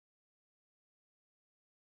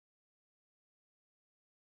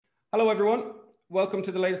Hello, everyone. Welcome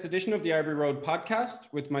to the latest edition of the Arbury Road podcast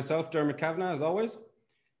with myself, Dermot Kavanagh, as always.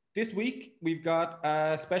 This week, we've got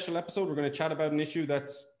a special episode. We're going to chat about an issue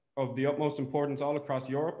that's of the utmost importance all across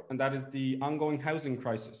Europe, and that is the ongoing housing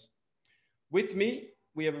crisis. With me,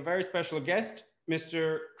 we have a very special guest,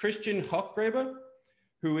 Mr. Christian Hochgräber,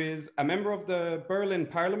 who is a member of the Berlin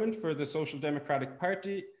Parliament for the Social Democratic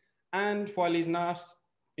Party, and while he's not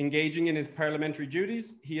engaging in his parliamentary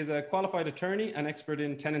duties, he is a qualified attorney and expert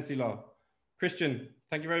in tenancy law. Christian,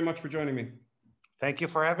 thank you very much for joining me. Thank you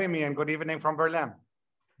for having me, and good evening from Berlin.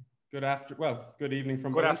 Good evening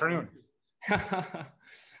from Good Berlin. afternoon.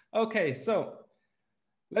 Okay, so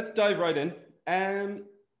let's dive right in.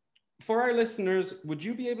 For our listeners, would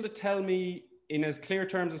you be able to tell me in as clear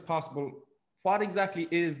terms as possible, what exactly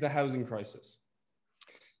is the housing crisis?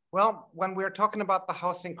 Well, when we're talking about the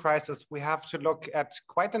housing crisis, we have to look at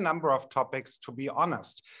quite a number of topics, to be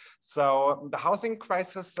honest. So the housing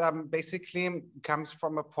crisis basically comes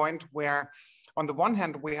from a point where, on the one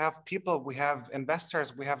hand, we have people, we have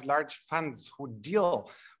investors, we have large funds who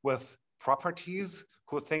deal with properties,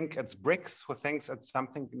 who think it's bricks, who thinks it's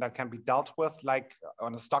something that can be dealt with, like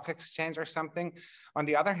on a stock exchange or something. On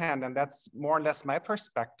the other hand, and that's more or less my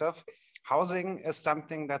perspective, housing is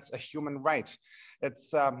something that's a human right.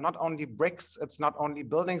 It's not only bricks, it's not only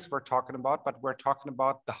buildings we're talking about, but we're talking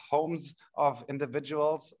about the homes of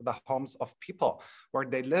individuals, the homes of people, where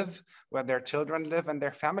they live, where their children live, and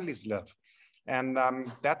their families live. And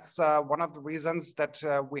that's one of the reasons that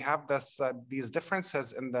we have these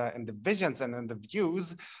differences in the visions and in the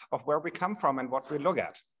views of where we come from and what we look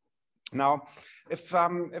at. Now,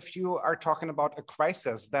 if you are talking about a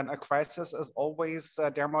crisis, then a crisis is always,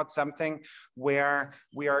 Dermot, something where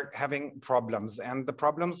we are having problems. And the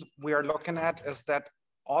problems we are looking at is that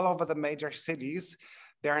all over the major cities,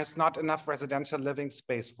 there is not enough residential living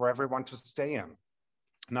space for everyone to stay in.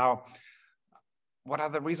 Now, what are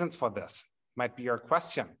the reasons for this? Might be your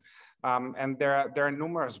question. And there are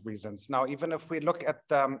numerous reasons. Now, even if we look at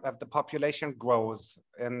the population growth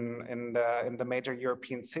in the major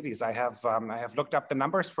European cities, I have looked up the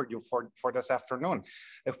numbers for you for this afternoon.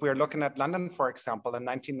 If we're looking at London, for example, in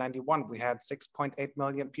 1991, we had 6.8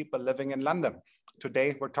 million people living in London.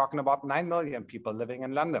 Today, we're talking about 9 million people living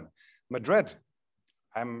in London. Madrid,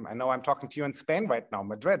 I know I'm talking to you in Spain right now.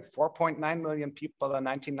 Madrid, 4.9 million people in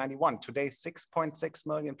 1991. Today, 6.6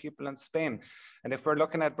 million people in Spain. And if we're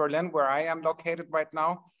looking at Berlin, where I am located right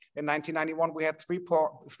now, in 1991, we had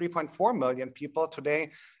 3.4 million people.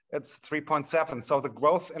 Today, it's 3.7. So the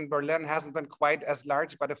growth in Berlin hasn't been quite as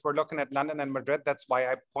large. But if we're looking at London and Madrid, that's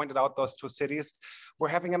why I pointed out those two cities. We're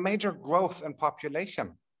having a major growth in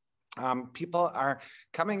population. People are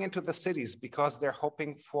coming into the cities because they're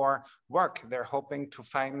hoping for work. They're hoping to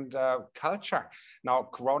find culture. Now,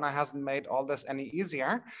 Corona hasn't made all this any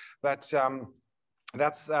easier, but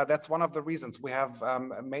that's one of the reasons. We have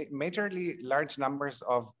majorly large numbers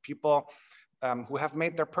of people who have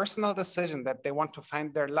made their personal decision that they want to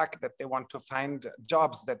find their luck, that they want to find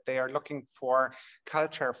jobs, that they are looking for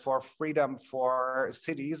culture, for freedom, for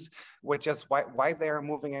cities, which is why they are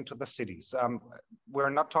moving into the cities.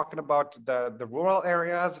 We're not talking about the rural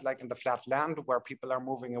areas, like in the flat land where people are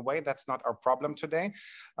moving away. That's not our problem today.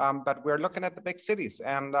 But we're looking at the big cities.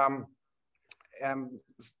 And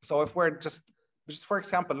so if we're just for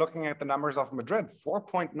example, looking at the numbers of Madrid,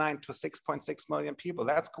 4.9 to 6.6 million people,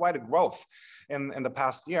 that's quite a growth in the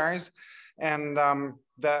past years. And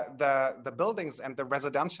the buildings and the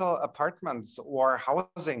residential apartments or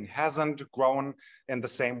housing hasn't grown in the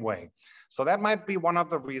same way. So that might be one of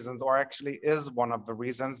the reasons, or actually is one of the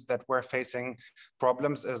reasons, that we're facing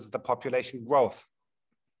problems is the population growth.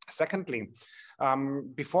 Secondly,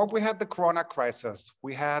 before we had the Corona crisis,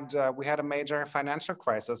 we had a major financial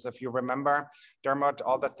crisis. If you remember, Dermot,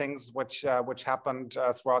 all the things which happened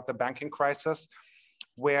throughout the banking crisis,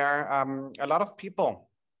 where a lot of people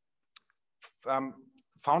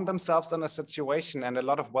found themselves in a situation, and a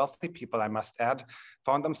lot of wealthy people, I must add,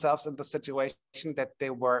 found themselves in the situation that they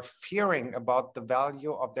were fearing about the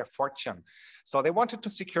value of their fortune. So they wanted to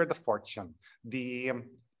secure the fortune. The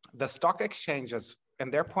stock exchanges, in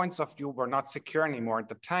their points of view, were not secure anymore at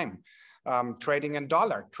the time. Trading in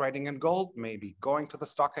dollar, trading in gold, maybe going to the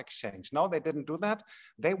stock exchange. No, they didn't do that.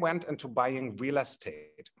 They went into buying real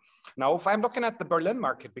estate. Now, if I'm looking at the Berlin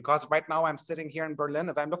market, because right now I'm sitting here in Berlin,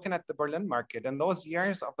 if I'm looking at the Berlin market, in those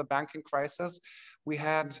years of the banking crisis, we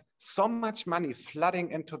had so much money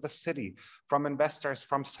flooding into the city from investors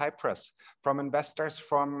from Cyprus, from investors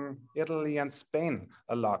from Italy and Spain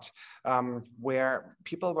a lot, where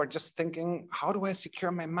people were just thinking, how do I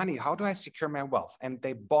secure my money? How do I secure my wealth? And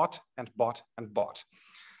they bought and bought and bought.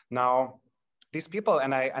 Now, these people,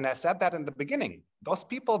 and I said that in the beginning, those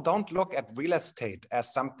people don't look at real estate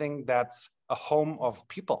as something that's a home of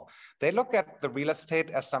people. They look at the real estate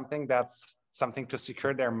as something that's something to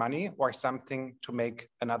secure their money or something to make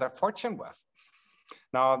another fortune with.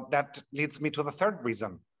 Now, that leads me to the third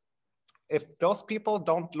reason. If those people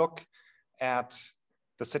don't look at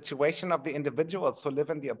the situation of the individuals who live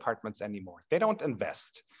in the apartments anymore, they don't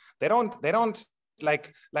invest. They don't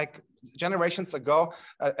like generations ago,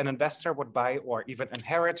 an investor would buy or even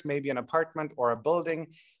inherit maybe an apartment or a building.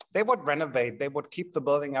 They would renovate. They would keep the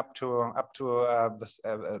building up to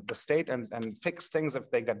the state and fix things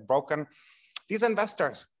if they get broken. These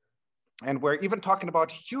investors, and we're even talking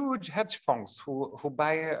about huge hedge funds who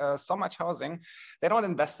buy so much housing, they don't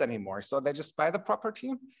invest anymore. So they just buy the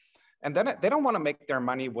property, and then they don't want to make their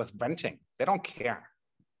money with renting. They don't care.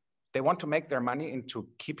 They want to make their money into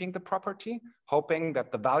keeping the property, hoping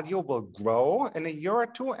that the value will grow in a year or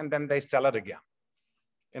two, and then they sell it again.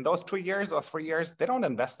 In those 2 years or 3 years, they don't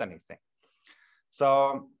invest anything.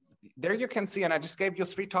 So there you can see, and I just gave you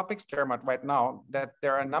 3 topics, Dermot, right now, that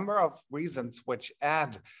there are a number of reasons which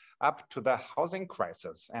add up to the housing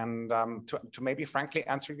crisis. And to maybe frankly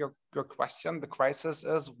answer your question, the crisis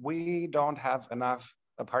is we don't have enough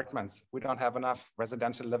apartments. We don't have enough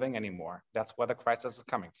residential living anymore. That's where the crisis is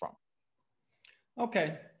coming from.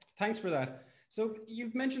 Okay, thanks for that. So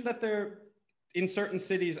you've mentioned that there, in certain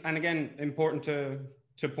cities, and again, important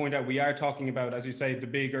to point out, we are talking about, as you say, the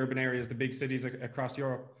big urban areas, the big cities across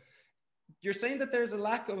Europe. You're saying that there's a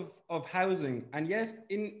lack of housing, and yet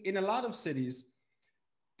in a lot of cities,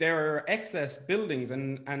 there are excess buildings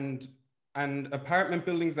and apartment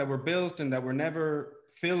buildings that were built and that were never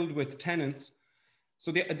filled with tenants.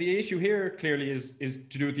 So the issue here clearly is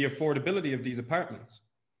to do with the affordability of these apartments.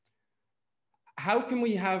 How can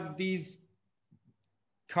we have these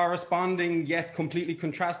corresponding yet completely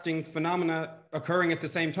contrasting phenomena occurring at the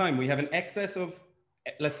same time? We have an excess of,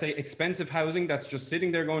 let's say, expensive housing that's just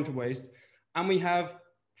sitting there going to waste, and we have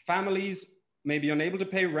families maybe unable to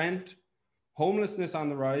pay rent, homelessness on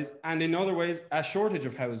the rise, and in other ways, a shortage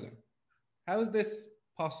of housing. How is this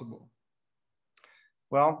possible?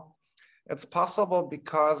 Well, it's possible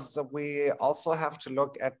because we also have to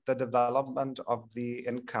look at the development of the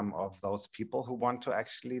income of those people who want to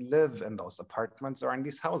actually live in those apartments or in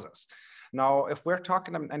these houses. Now, if we're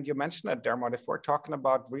talking, and you mentioned it, Dermot, if we're talking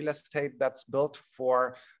about real estate that's built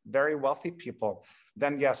for very wealthy people,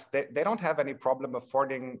 then yes, they don't have any problem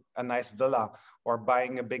affording a nice villa or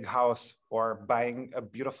buying a big house or buying a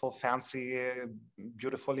beautiful, fancy,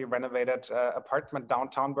 beautifully renovated apartment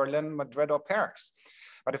downtown Berlin, Madrid, or Paris.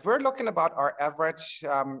 But if we're looking about our average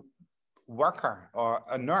worker or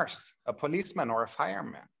a nurse, a policeman or a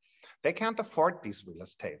fireman, they can't afford these real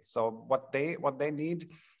estates. So what they need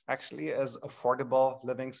actually is affordable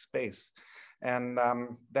living space. And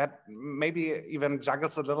that maybe even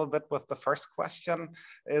juggles a little bit with the first question,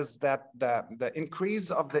 is that the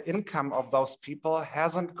increase of the income of those people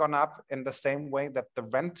hasn't gone up in the same way that the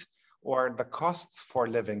rent or the costs for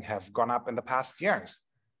living have gone up in the past years.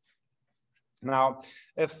 Now,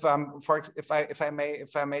 if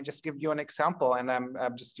I may just give you an example, and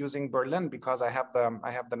I'm just using Berlin because I have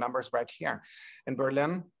the numbers right here. In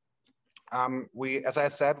Berlin, as I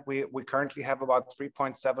said, we currently have about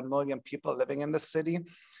 3.7 million people living in the city,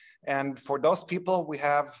 and for those people, we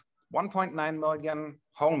have 1.9 million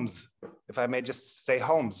homes, if I may just say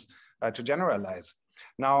homes, to generalize.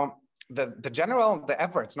 Now, the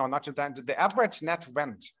average net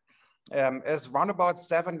rent is around about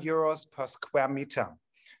 €7 per square meter.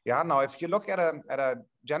 Yeah. Now, if you look at a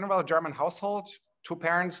general German household, 2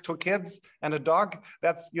 parents, 2 kids, and a dog,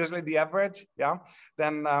 that's usually the average. Yeah.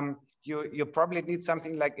 Then you probably need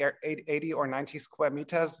something like 80 or 90 square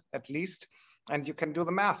meters at least, and you can do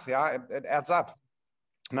the math. Yeah, it adds up.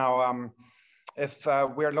 Now, if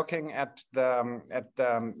we're looking at the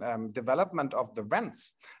development of the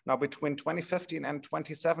rents, now between 2015 and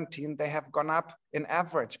 2017, they have gone up in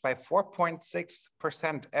average by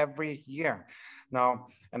 4.6% every year. Now,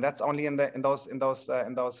 and that's only in those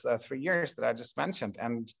 3 years that I just mentioned.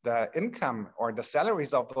 And the income or the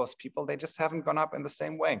salaries of those people, they just haven't gone up in the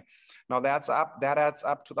same way. Now that adds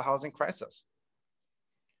up to the housing crisis.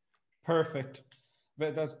 Perfect.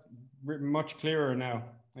 That's much clearer now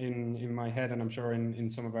in my head, and I'm sure in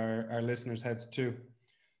some of our listeners' heads too.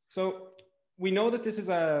 So we know that this is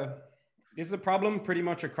a problem pretty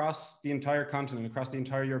much across the entire continent, across the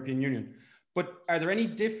entire European Union. But are there any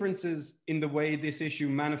differences in the way this issue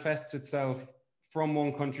manifests itself from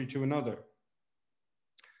one country to another?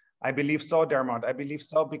 I believe so, Dermot. I believe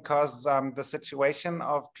so because the situation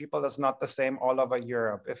of people is not the same all over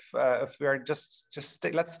Europe. If we are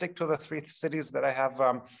let's stick to the three cities that I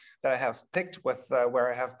have picked with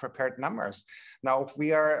where I have prepared numbers. Now, if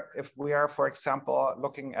we are, for example,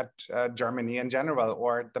 looking at Germany in general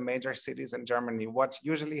or the major cities in Germany, what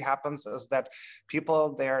usually happens is that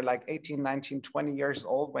people, they're like 18, 19, 20 years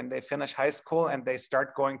old when they finish high school and they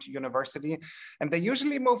start going to university, and they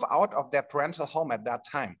usually move out of their parental home at that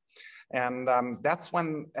time. And that's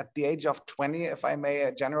when, at the age of 20, if I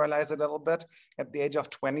may generalize it a little bit, at the age of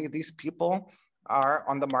 20, these people are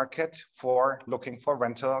on the market for looking for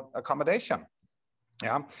rental accommodation.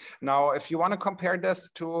 Yeah. Now, if you want to compare this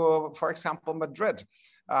to, for example, Madrid,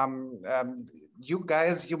 you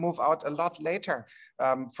guys, you move out a lot later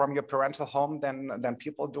from your parental home than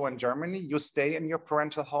people do in Germany. You stay in your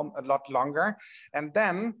parental home a lot longer. And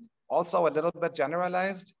then also a little bit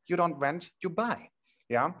generalized, you don't rent, you buy.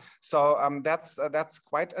 Yeah, so that's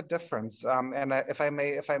quite a difference. And if I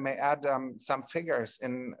may add some figures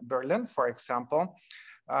in Berlin, for example,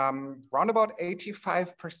 around about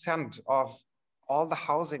 85% of all the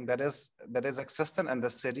housing that is existent in the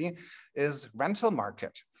city is rental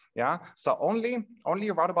market. Yeah, so only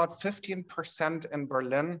around about 15% in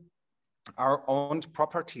Berlin are owned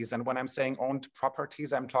properties. And when I'm saying owned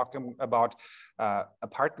properties, I'm talking about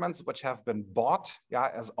apartments which have been bought, yeah,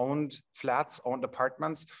 as owned flats, owned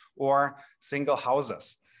apartments, or single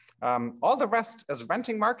houses. All the rest is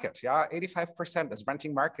renting market. Yeah, 85% is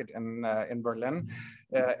renting market in Berlin.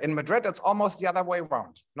 In Madrid, it's almost the other way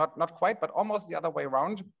around. Not quite, but almost the other way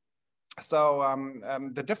around. So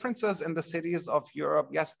the differences in the cities of Europe,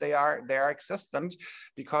 yes, they are existent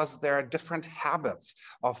because there are different habits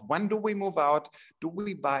of when do we move out, do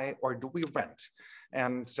we buy, or do we rent?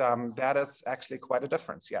 And that is actually quite a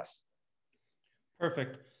difference, yes.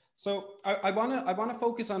 Perfect. So I wanna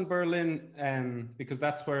focus on Berlin because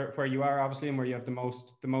that's where you are, obviously, and where you have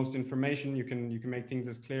the most information. You can make things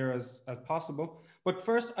as clear as possible. But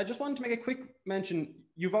first, I just wanted to make a quick mention.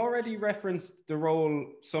 You've already referenced the role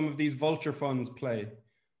some of these vulture funds play,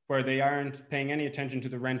 where they aren't paying any attention to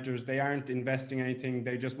the renters, they aren't investing anything,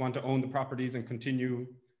 they just want to own the properties and continue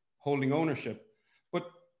holding ownership.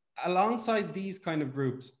 But alongside these kind of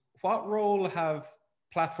groups, what role have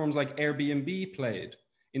platforms like Airbnb played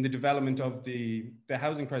in the development of the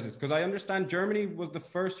housing crisis? Because I understand Germany was the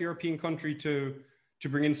first European country to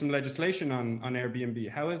bring in some legislation on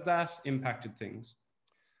Airbnb. How has that impacted things?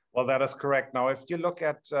 Well, that is correct. Now, if you look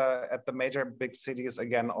at the major big cities,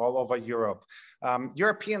 again, all over Europe,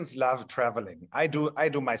 Europeans love traveling. I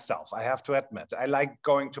do myself, I have to admit. I like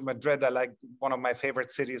going to Madrid. I like, one of my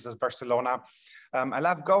favorite cities is Barcelona. I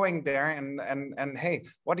love going there, and hey,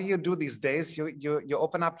 what do you do these days? You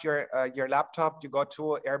open up your laptop, you go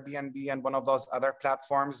to Airbnb and one of those other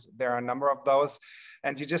platforms. There are a number of those,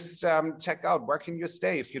 and you just check out where can you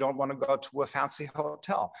stay if you don't want to go to a fancy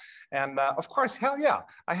hotel. And of course, hell yeah,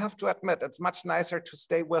 I have to admit, it's much nicer to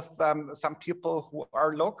stay with some people who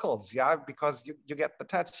are locals, yeah, because you get the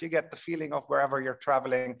touch, you get the feeling of wherever you're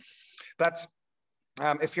traveling. But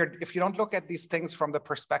if you don't look at these things from the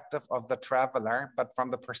perspective of the traveler, but from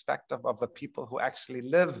the perspective of the people who actually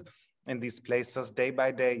live in these places day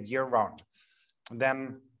by day, year round,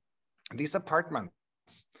 then these apartments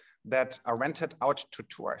that are rented out to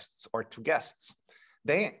tourists or to guests,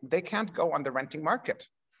 they can't go on the renting market.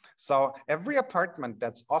 So every apartment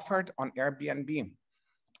that's offered on Airbnb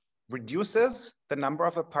reduces the number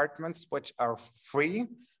of apartments which are free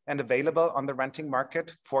and available on the renting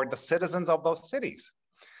market for the citizens of those cities.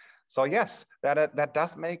 So yes, that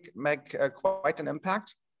does make quite an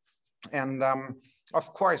impact. And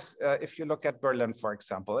of course, if you look at Berlin, for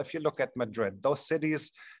example, if you look at Madrid, those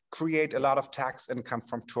cities create a lot of tax income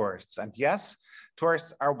from tourists. And yes,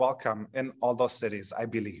 tourists are welcome in all those cities, I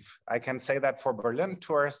believe. I can say that for Berlin,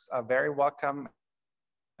 tourists are very welcome.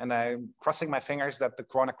 And I'm crossing my fingers that the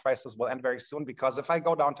Corona crisis will end very soon, because if I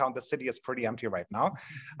go downtown, the city is pretty empty right now.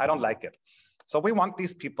 I don't like it. So we want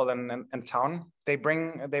these people in town. They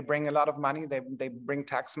bring a lot of money. They bring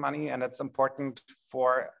tax money, and it's important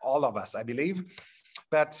for all of us, I believe.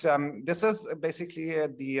 But this is basically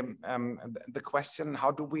the question: how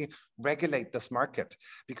do we regulate this market?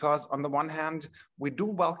 Because on the one hand, we do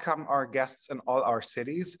welcome our guests in all our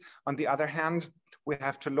cities. On the other hand, we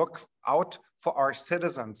have to look out for our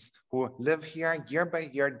citizens who live here year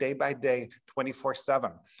by year, day by day,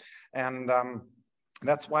 24/7. And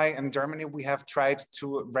that's why in Germany, we have tried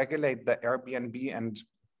to regulate the Airbnb and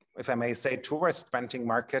if I may say, tourist renting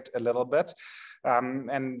market a little bit.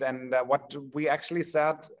 What we actually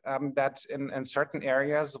said that in certain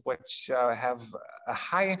areas which have a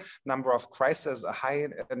high number of crises, a high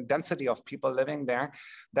density of people living there,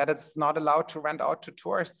 that it's not allowed to rent out to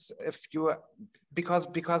tourists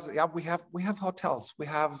because yeah, we have hotels, we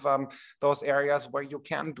have those areas where you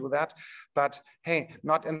can do that, but hey,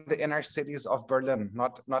 not in the inner cities of Berlin,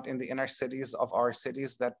 not in the inner cities of our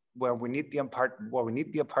cities where we need the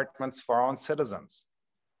apartments for our own citizens.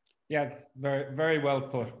 Yeah, very, very well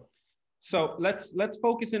put. So let's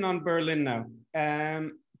focus in on Berlin now.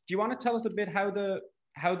 Do you want to tell us a bit how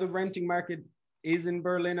the renting market is in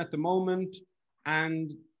Berlin at the moment?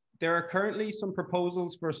 And there are currently some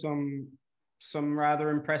proposals for some rather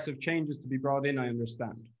impressive changes to be brought in, I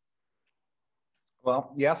understand.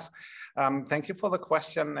 Well, yes, thank you for the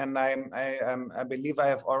question. And I believe I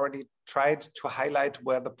have already tried to highlight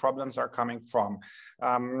where the problems are coming from.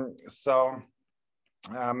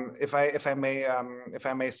 If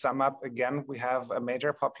I may sum up again, we have a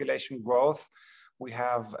major population growth. We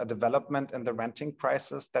have a development in the renting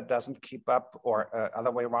prices that doesn't keep up, or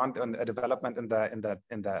other way around, a development in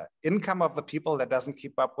the income of the people that doesn't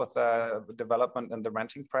keep up with the development in the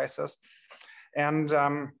renting prices, and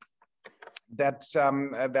that's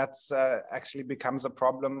actually becomes a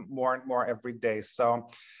problem more and more every day. So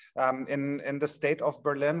in the state of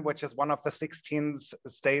Berlin, which is one of the 16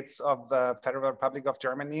 states of the Federal Republic of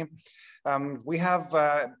Germany, we have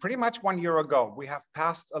pretty much 1 year ago, we have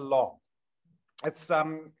passed a law. It's,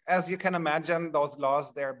 as you can imagine, those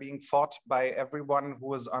laws, they're being fought by everyone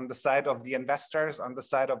who is on the side of the investors, on the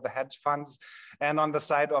side of the hedge funds, and on the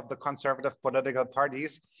side of the conservative political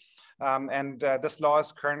parties. This law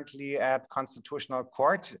is currently at Constitutional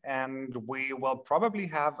Court, and we will probably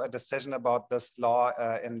have a decision about this law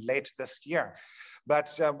in late this year.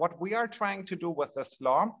 But what we are trying to do with this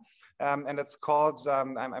law, and it's called,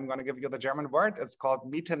 I'm going to give you the German word, it's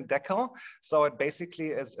called Mietendeckel. So it basically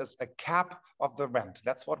is a cap of the rent.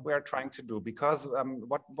 That's what we are trying to do, because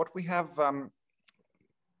what we have,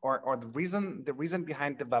 or the reason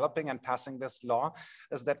behind developing and passing this law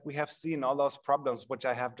is that we have seen all those problems which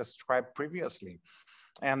I have described previously.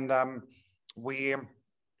 And we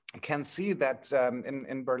can see that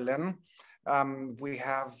in Berlin, we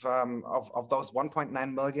have of those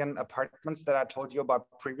 1.9 million apartments that I told you about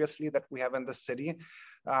previously that we have in the city,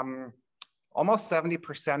 almost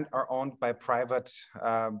 70% are owned by private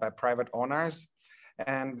owners,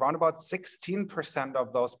 and around about 16%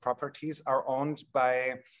 of those properties are owned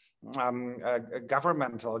by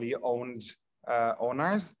governmentally owned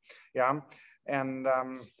owners. Yeah, and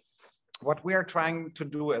what we are trying to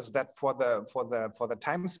do is that for the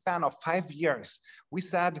time span of 5 years, we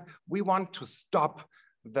said we want to stop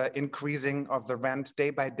the increasing of the rent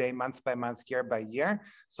day by day, month by month, year by year.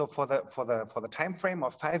 So for the time frame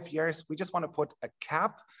of 5 years, we just want to put a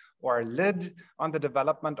cap or a lid on the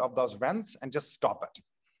development of those rents and just stop it.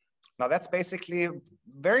 Now that's basically,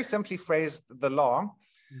 very simply phrased, the law.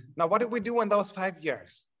 Mm-hmm. Now, what do we do in those 5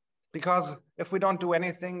 years? Because if we don't do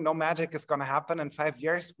anything, no magic is going to happen. In 5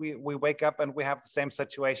 years, we wake up and we have the same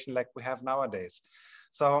situation like we have nowadays.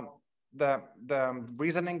 So the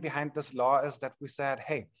reasoning behind this law is that we said,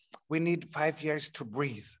 hey, we need 5 years to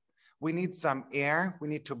breathe. We need some air. We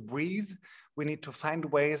need to breathe. We need to find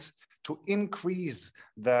ways to increase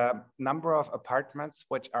the number of apartments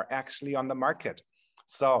which are actually on the market.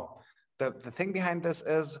 So the thing behind this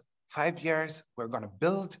is 5 years, we're going to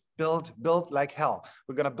build like hell.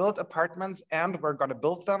 We're going to build apartments, and we're going to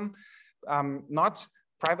build them not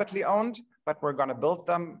privately owned, but we're going to build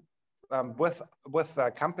them with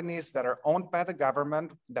companies that are owned by the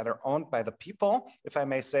government, that are owned by the people, if I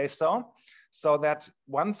may say so, so that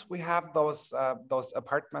once we have those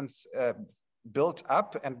apartments built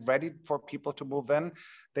up and ready for people to move in,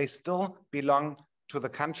 they still belong to the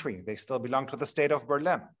country. They still belong to the state of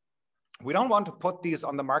Berlin. We don't want to put these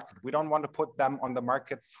on the market. We don't want to put them on the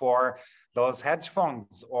market for those hedge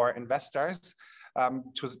funds or investors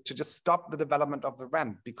to just stop the development of the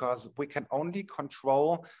rent, because we can only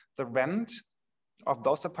control the rent of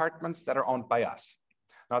those apartments that are owned by us.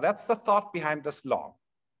 Now, that's the thought behind this law.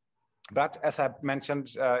 But as I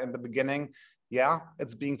mentioned in the beginning, yeah,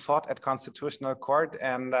 it's being fought at Constitutional Court.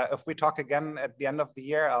 And if we talk again at the end of the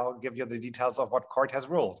year, I'll give you the details of what court has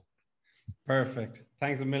ruled. Perfect.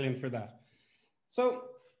 Thanks a million for that. So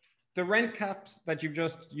the rent caps that you've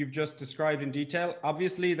just described in detail,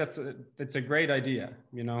 obviously that's a great idea.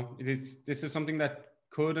 You know, this is something that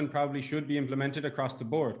could and probably should be implemented across the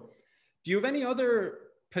board. Do you have any other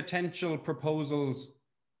potential proposals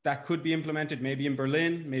that could be implemented, maybe in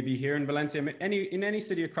Berlin, maybe here in Valencia, in any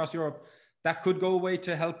city across Europe, that could go away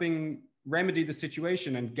to helping remedy the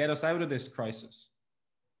situation and get us out of this crisis?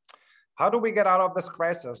 How do we get out of this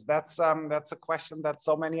crisis? That's a question that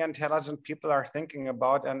so many intelligent people are thinking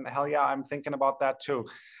about, and hell yeah, I'm thinking about that too.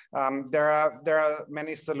 There are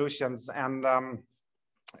many solutions, and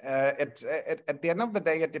at the end of the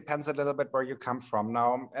day, it depends a little bit where you come from.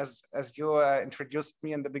 Now, as you introduced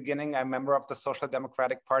me in the beginning, I'm a member of the Social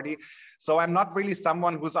Democratic Party, so I'm not really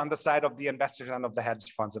someone who's on the side of the investors and of the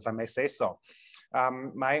hedge funds, if I may say so.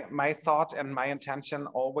 My thought and my intention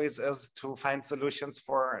always is to find solutions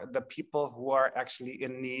for the people who are actually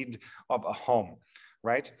in need of a home,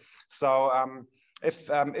 right? So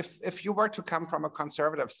if you were to come from a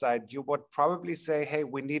conservative side, you would probably say, hey,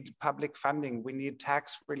 we need public funding, we need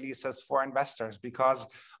tax releases for investors, because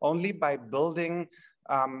only by building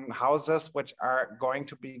houses which are going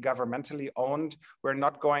to be governmentally owned, we're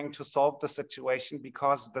not going to solve the situation,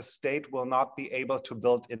 because the state will not be able to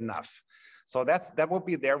build enough. So that would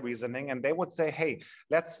be their reasoning, and they would say, "Hey,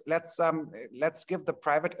 let's give the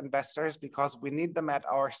private investors, because we need them at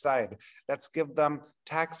our side. Let's give them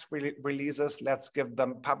tax releases. Let's give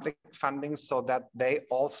them public funding so that they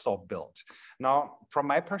also build." Now, from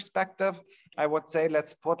my perspective, I would say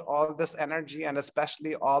let's put all this energy and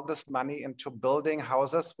especially all this money into building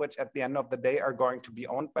houses, which at the end of the day are going to be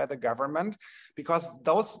owned by the government, because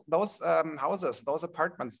those houses, those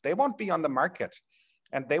apartments, they won't be on the market.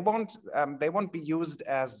 And they won't be used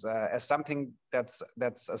as something that's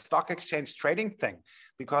a stock exchange trading thing,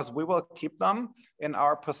 because we will keep them in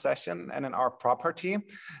our possession and in our property.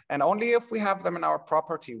 And only if we have them in our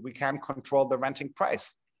property, we can control the renting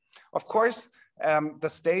price. Of course, the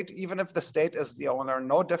state, even if the state is the owner,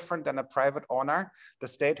 no different than a private owner, the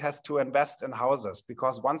state has to invest in houses,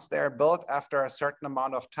 because once they're built, after a certain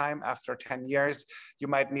amount of time, after 10 years, you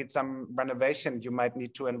might need some renovation. You might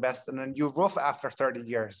need to invest in a new roof after 30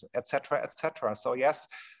 years, et cetera, et cetera. So yes,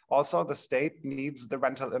 also the state needs the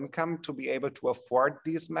rental income to be able to afford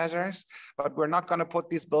these measures, but we're not going to put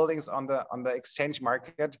these buildings on the exchange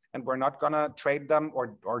market, and we're not going to trade them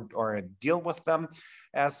or deal with them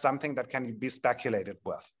as something that can be speculated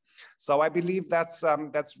with. So I believe that's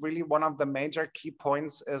really one of the major key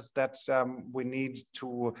points, is that we need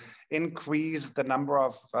to increase the number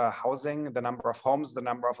of housing, the number of homes, the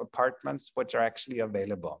number of apartments which are actually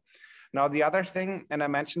available. Now, the other thing, and I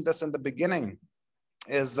mentioned this in the beginning,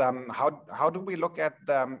 is how do we look at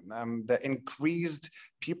the increased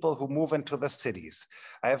people who move into the cities?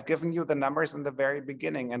 I have given you the numbers in the very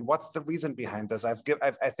beginning, and what's the reason behind this? I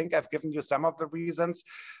think I've given you some of the reasons,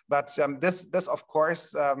 but this of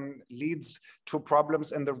course leads to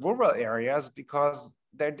problems in the rural areas, because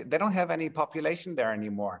they don't have any population there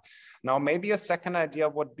anymore. Now, maybe a second idea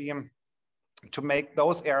would be to make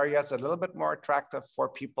those areas a little bit more attractive for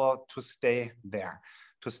people to stay there,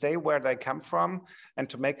 to stay where they come from, and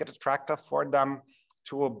to make it attractive for them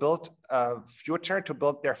to build a future, to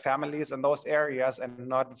build their families in those areas, and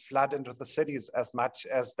not flood into the cities as much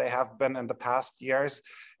as they have been in the past years.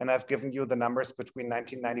 And I've given you the numbers between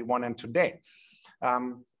 1991 and today.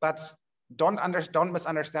 But don't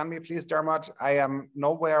misunderstand me, please, Dermot. I am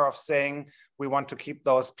nowhere of saying we want to keep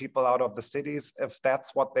those people out of the cities. If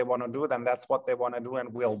that's what they want to do, then that's what they want to do,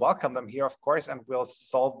 and we'll welcome them here, of course, and we'll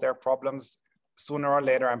solve their problems sooner or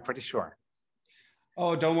later, I'm pretty sure.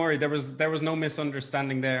 Oh, don't worry. There was no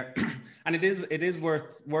misunderstanding there, and it is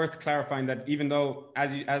worth clarifying that even though,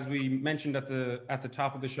 as we mentioned at the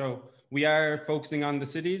top of the show, we are focusing on the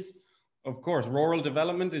cities. Of course, rural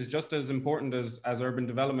development is just as important as urban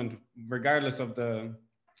development, regardless of the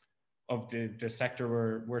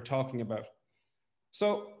sector we're talking about.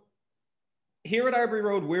 So here at Arbury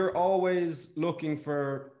Road, we're always looking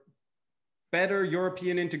for better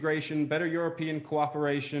European integration, better European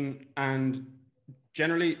cooperation, and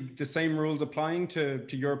generally the same rules applying to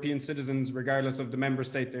European citizens, regardless of the member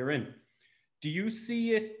state they're in. Do you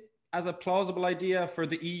see it as a plausible idea for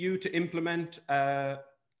the EU to implement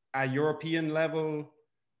a European level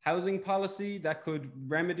housing policy that could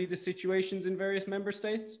remedy the situations in various member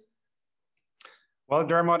states? Well,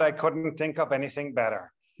 Dermot, I couldn't think of anything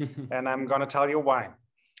better. And I'm going to tell you why.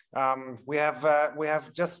 We are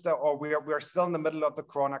still in the middle of the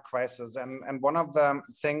Corona crisis. And one of the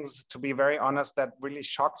things, to be very honest, that really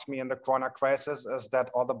shocked me in the Corona crisis is that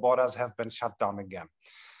all the borders have been shut down again.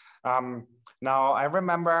 Now, I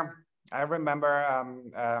remember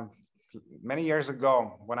many years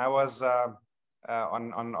ago, when I was in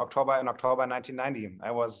October 1990,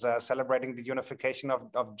 I was celebrating the unification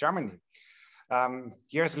of Germany.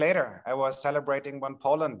 Years later, I was celebrating when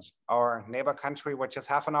Poland, our neighbor country, which is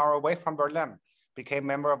half an hour away from Berlin, became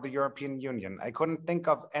member of the European Union. I couldn't think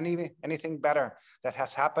of anything better that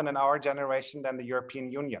has happened in our generation than the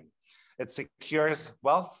European Union. It secures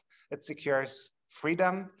wealth, it secures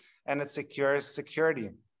freedom, and it secures security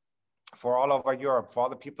for all over Europe, for all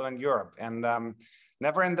the people in Europe. And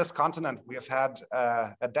never in this continent we have had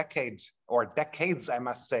a decade, or decades, I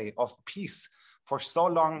must say, of peace for so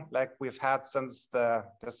long, like we've had since the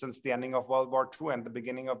ending of World War II and the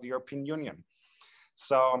beginning of the European Union.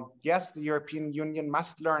 So yes, the European Union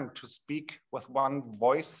must learn to speak with one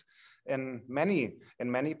voice in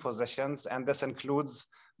many positions, and this includes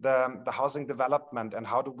the housing development and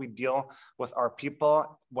how do we deal with our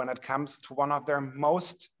people when it comes to one of their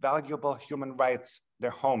most valuable human rights, their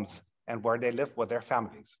homes, and where they live with their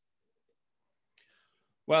families.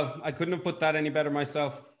 Well, I couldn't have put that any better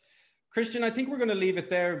myself. Christian, I think we're going to leave it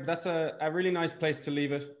there. That's a really nice place to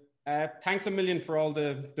leave it. Thanks a million for all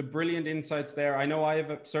the brilliant insights there. I know I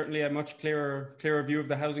have certainly a much clearer view of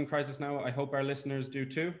the housing crisis now. I hope our listeners do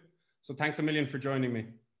too. So thanks a million for joining me.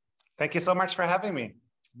 Thank you so much for having me.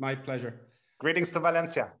 My pleasure. Greetings to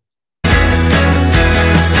Valencia.